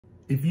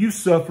If you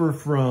suffer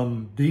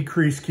from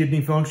decreased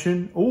kidney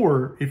function,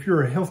 or if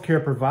you're a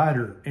healthcare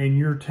provider and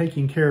you're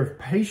taking care of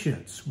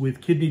patients with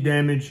kidney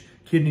damage,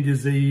 kidney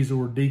disease,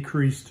 or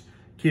decreased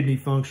kidney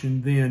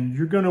function, then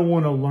you're going to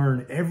want to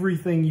learn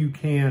everything you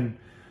can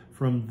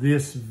from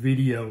this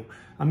video.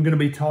 I'm going to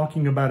be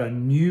talking about a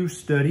new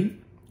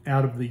study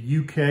out of the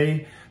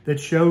UK that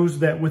shows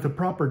that with a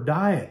proper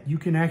diet, you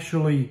can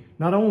actually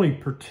not only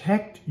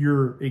protect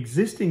your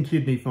existing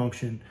kidney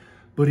function,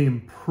 but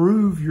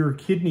improve your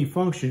kidney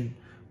function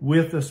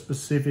with a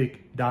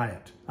specific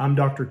diet. I'm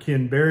Dr.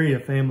 Ken Berry, a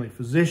family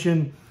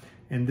physician,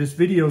 and this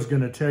video is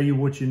going to tell you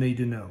what you need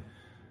to know.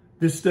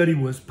 This study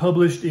was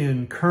published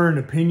in Current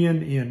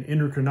Opinion in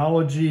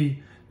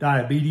Endocrinology,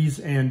 Diabetes,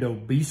 and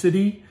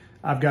Obesity.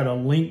 I've got a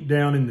link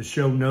down in the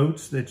show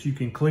notes that you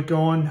can click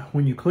on.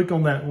 When you click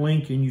on that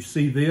link and you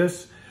see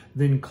this,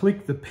 then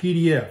click the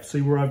PDF. See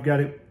where I've got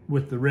it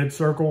with the red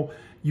circle?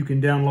 You can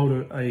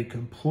download a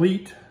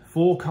complete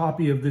full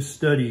copy of this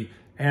study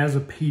as a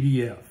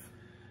PDF.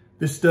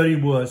 This study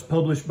was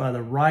published by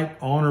the Right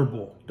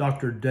Honorable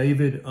Dr.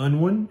 David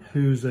Unwin,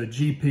 who's a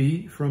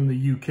GP from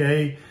the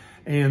UK.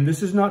 And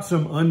this is not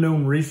some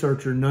unknown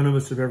researcher none of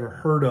us have ever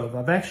heard of.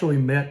 I've actually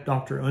met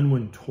Dr.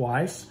 Unwin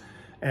twice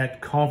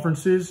at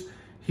conferences.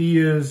 He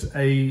is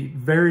a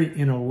very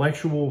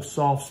intellectual,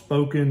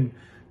 soft-spoken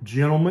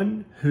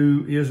gentleman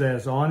who is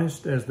as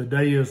honest as the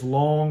day is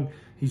long.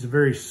 He's a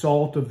very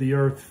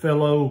salt-of-the-earth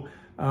fellow.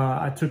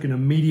 I took an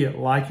immediate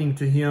liking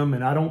to him,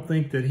 and I don't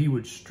think that he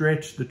would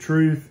stretch the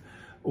truth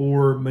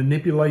or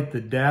manipulate the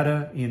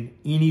data in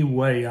any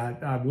way. I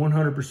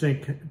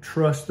 100%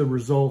 trust the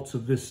results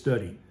of this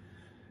study.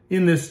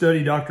 In this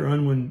study, Dr.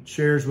 Unwin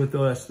shares with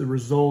us the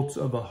results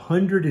of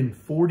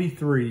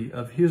 143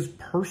 of his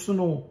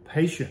personal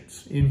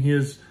patients in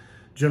his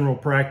general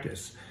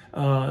practice.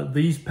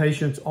 These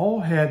patients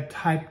all had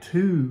type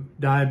 2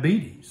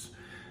 diabetes.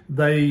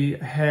 They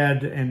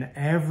had an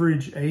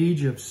average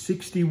age of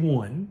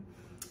 61,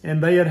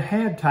 and they had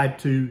had type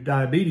 2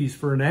 diabetes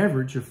for an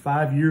average of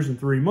 5 years and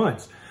 3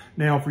 months.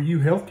 Now, for you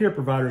healthcare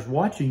providers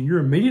watching, you're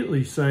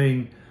immediately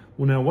saying,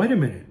 well, now, wait a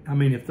minute. I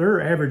mean, if their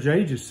average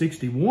age is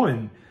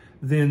 61,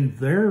 then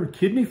their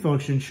kidney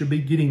function should be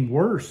getting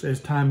worse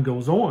as time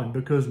goes on,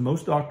 because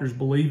most doctors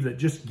believe that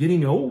just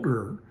getting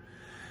older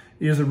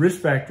is a risk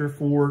factor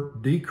for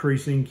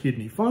decreasing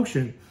kidney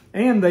function.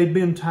 And they've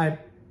been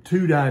type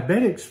 2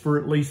 diabetics for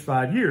at least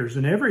 5 years.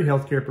 And every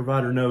healthcare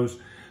provider knows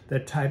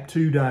that type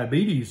 2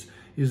 diabetes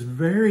is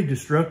very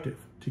destructive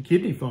to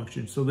kidney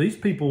function. So these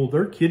people,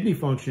 their kidney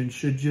function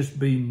should just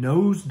be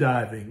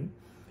nosediving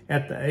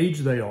at the age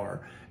they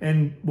are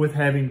and with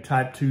having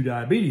type 2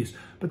 diabetes.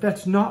 But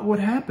that's not what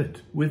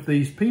happened with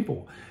these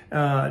people.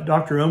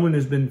 Dr. Unwin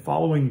has been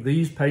following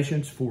these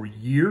patients for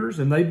years,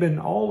 and they've been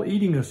all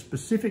eating a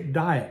specific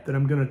diet that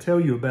I'm going to tell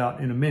you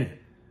about in a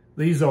minute.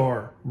 These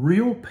are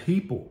real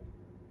people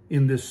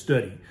in this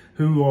study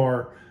who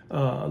are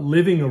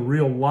living a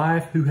real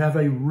life, who have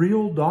a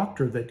real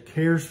doctor that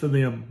cares for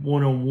them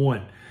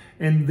one-on-one.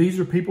 And these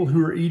are people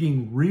who are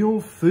eating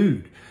real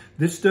food.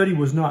 This study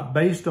was not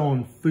based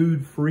on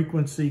food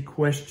frequency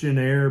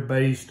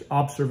questionnaire-based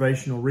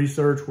observational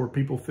research where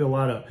people fill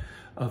out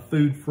a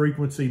food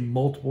frequency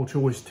multiple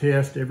choice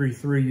test every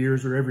 3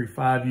 years or every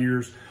 5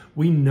 years.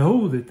 We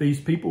know that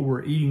these people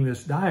were eating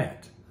this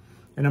diet.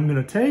 And I'm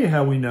going to tell you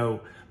how we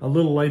know a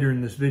little later in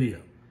this video.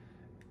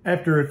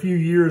 After a few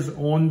years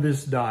on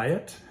this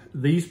diet,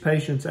 these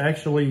patients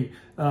actually,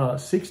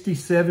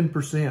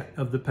 67%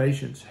 of the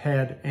patients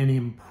had an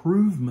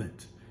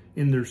improvement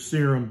in their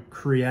serum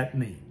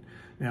creatinine.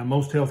 Now,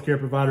 most healthcare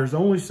providers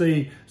only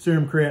see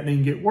serum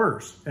creatinine get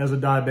worse as a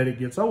diabetic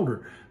gets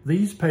older.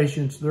 These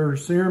patients, their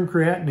serum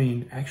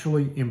creatinine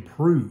actually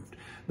improved.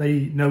 They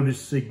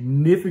noticed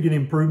significant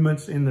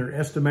improvements in their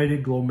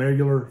estimated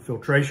glomerular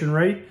filtration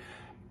rate,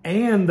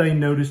 and they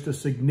noticed a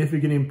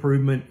significant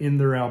improvement in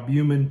their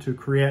albumin to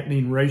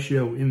creatinine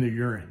ratio in the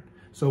urine.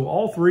 So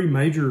all three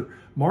major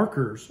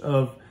markers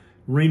of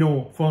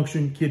renal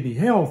function, kidney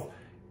health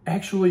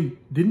actually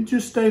didn't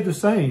just stay the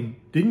same,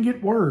 didn't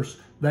get worse,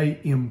 they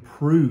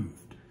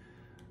improved.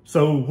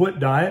 So what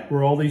diet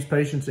were all these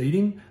patients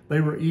eating?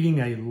 They were eating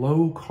a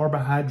low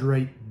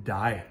carbohydrate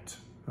diet,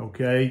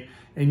 okay?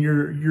 And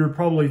you're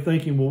probably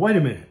thinking, well, wait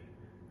a minute.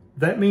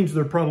 That means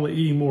they're probably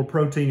eating more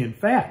protein and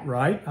fat,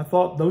 right? I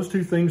thought those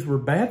two things were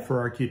bad for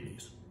our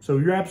kidneys. So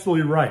you're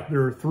absolutely right.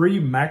 There are 3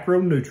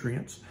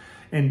 macronutrients,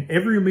 and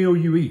every meal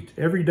you eat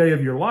every day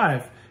of your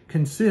life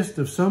consists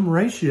of some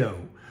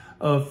ratio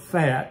of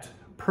fat,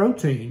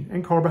 protein,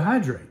 and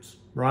carbohydrates,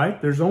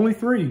 right? There's only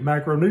 3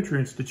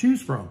 macronutrients to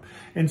choose from.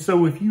 And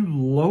so if you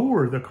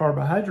lower the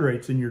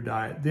carbohydrates in your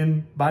diet,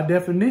 then by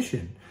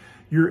definition,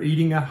 you're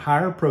eating a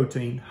higher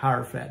protein,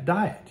 higher fat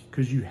diet,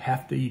 because you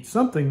have to eat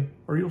something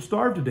or you'll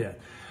starve to death.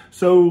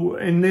 So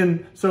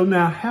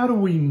now how do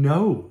we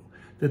know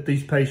that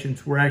these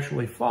patients were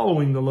actually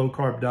following the low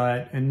carb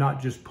diet and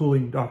not just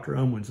pulling Dr.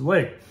 Unwin's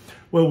leg?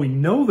 Well, we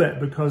know that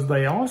because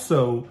they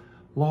also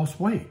lost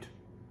weight,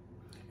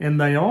 and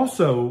they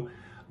also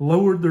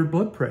lowered their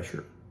blood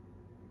pressure.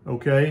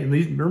 Okay, and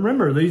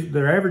remember,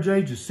 their average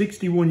age is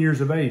 61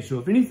 years of age. So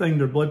if anything,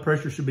 their blood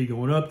pressure should be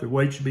going up, their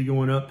weight should be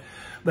going up.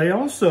 They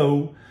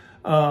also,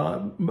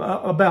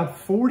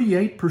 about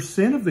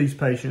 48% of these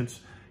patients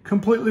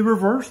completely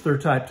reversed their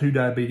type 2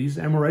 diabetes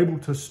and were able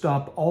to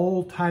stop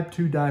all type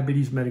 2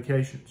 diabetes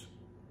medications.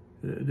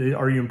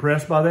 Are you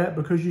impressed by that?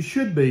 Because you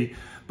should be,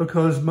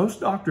 because most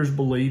doctors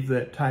believe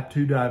that type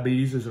 2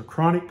 diabetes is a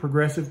chronic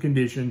progressive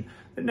condition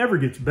that never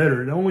gets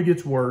better. It only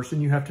gets worse,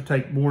 and you have to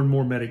take more and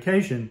more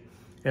medication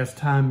as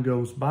time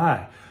goes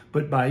by.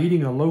 But by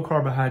eating a low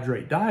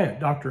carbohydrate diet,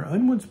 Dr.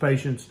 Unwin's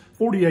patients,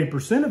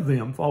 48% of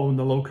them following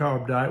the low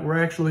carb diet were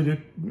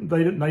actually,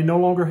 they no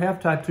longer have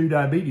type 2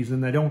 diabetes,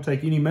 and they don't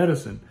take any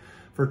medicine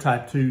for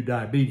type 2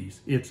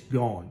 diabetes. It's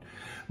gone.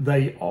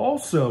 They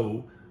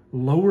also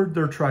lowered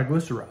their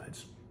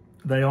triglycerides.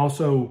 They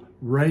also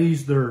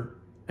raised their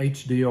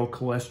HDL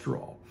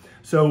cholesterol.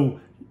 So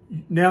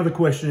now the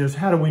question is,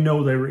 how do we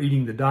know they were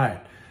eating the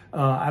diet?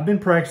 I've been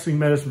practicing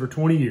medicine for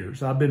 20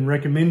 years. I've been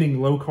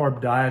recommending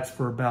low-carb diets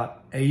for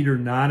about 8 or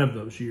 9 of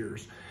those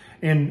years.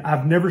 And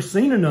I've never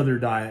seen another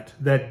diet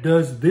that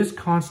does this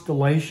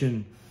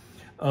constellation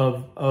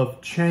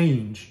of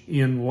change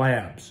in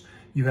labs.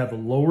 You have a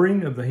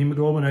lowering of the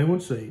hemoglobin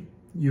A1C.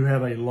 You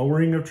have a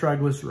lowering of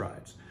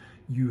triglycerides.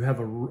 You have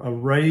a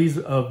raise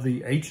of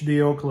the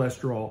HDL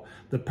cholesterol.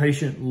 The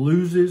patient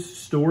loses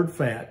stored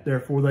fat,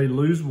 therefore they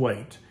lose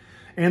weight.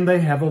 And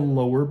they have a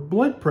lower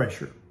blood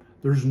pressure.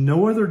 There's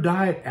no other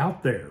diet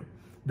out there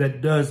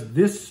that does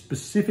this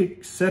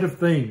specific set of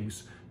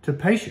things to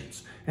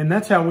patients. And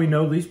that's how we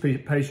know these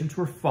patients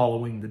were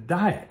following the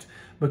diet,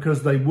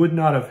 because they would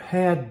not have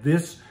had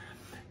this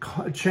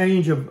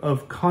change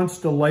of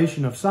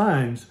constellation of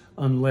signs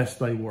unless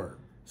they were.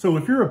 So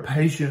if you're a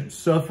patient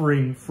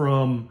suffering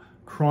from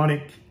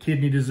chronic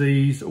kidney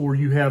disease, or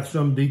you have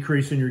some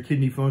decrease in your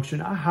kidney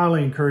function, I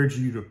highly encourage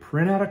you to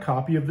print out a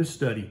copy of this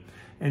study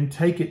and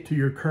take it to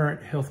your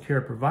current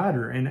healthcare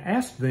provider and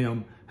ask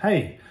them,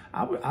 hey,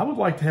 I would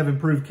like to have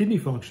improved kidney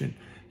function.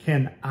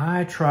 Can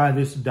I try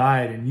this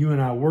diet and you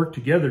and I work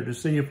together to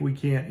see if we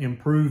can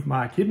improve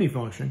my kidney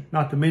function,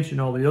 not to mention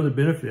all the other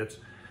benefits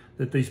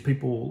that these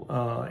people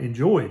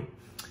enjoy.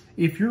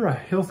 If you're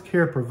a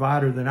healthcare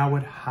provider, then I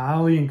would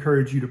highly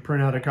encourage you to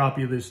print out a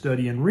copy of this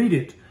study and read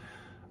it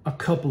a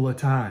couple of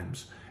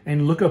times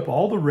and look up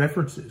all the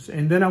references.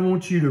 And then I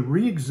want you to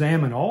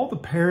re-examine all the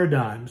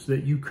paradigms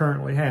that you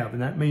currently have.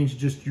 And that means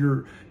just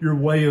your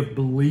way of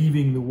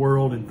believing the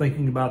world and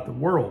thinking about the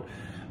world.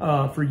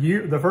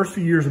 The first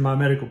few years of my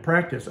medical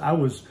practice, I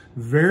was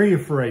very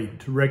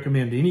afraid to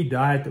recommend any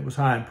diet that was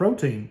high in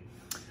protein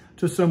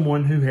to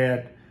someone who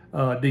had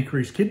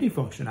decreased kidney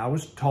function. I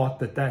was taught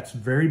that that's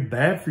very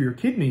bad for your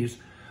kidneys.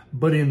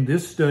 But in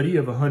this study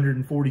of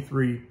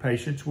 143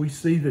 patients, we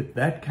see that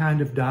that kind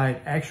of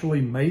diet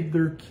actually made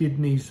their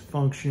kidneys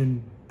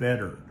function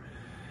better.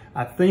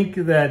 I think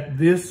that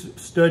this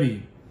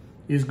study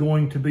is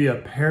going to be a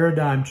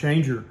paradigm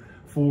changer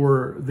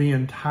for the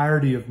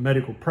entirety of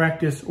medical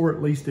practice, or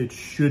at least it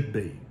should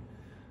be.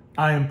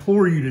 I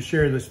implore you to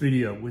share this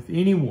video with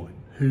anyone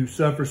who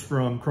suffers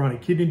from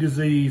chronic kidney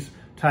disease,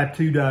 type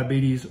 2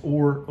 diabetes,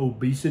 or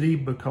obesity,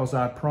 because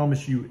I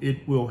promise you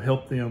it will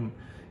help them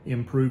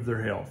improve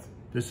their health.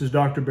 This is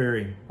Dr.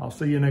 Berry. I'll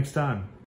see you next time.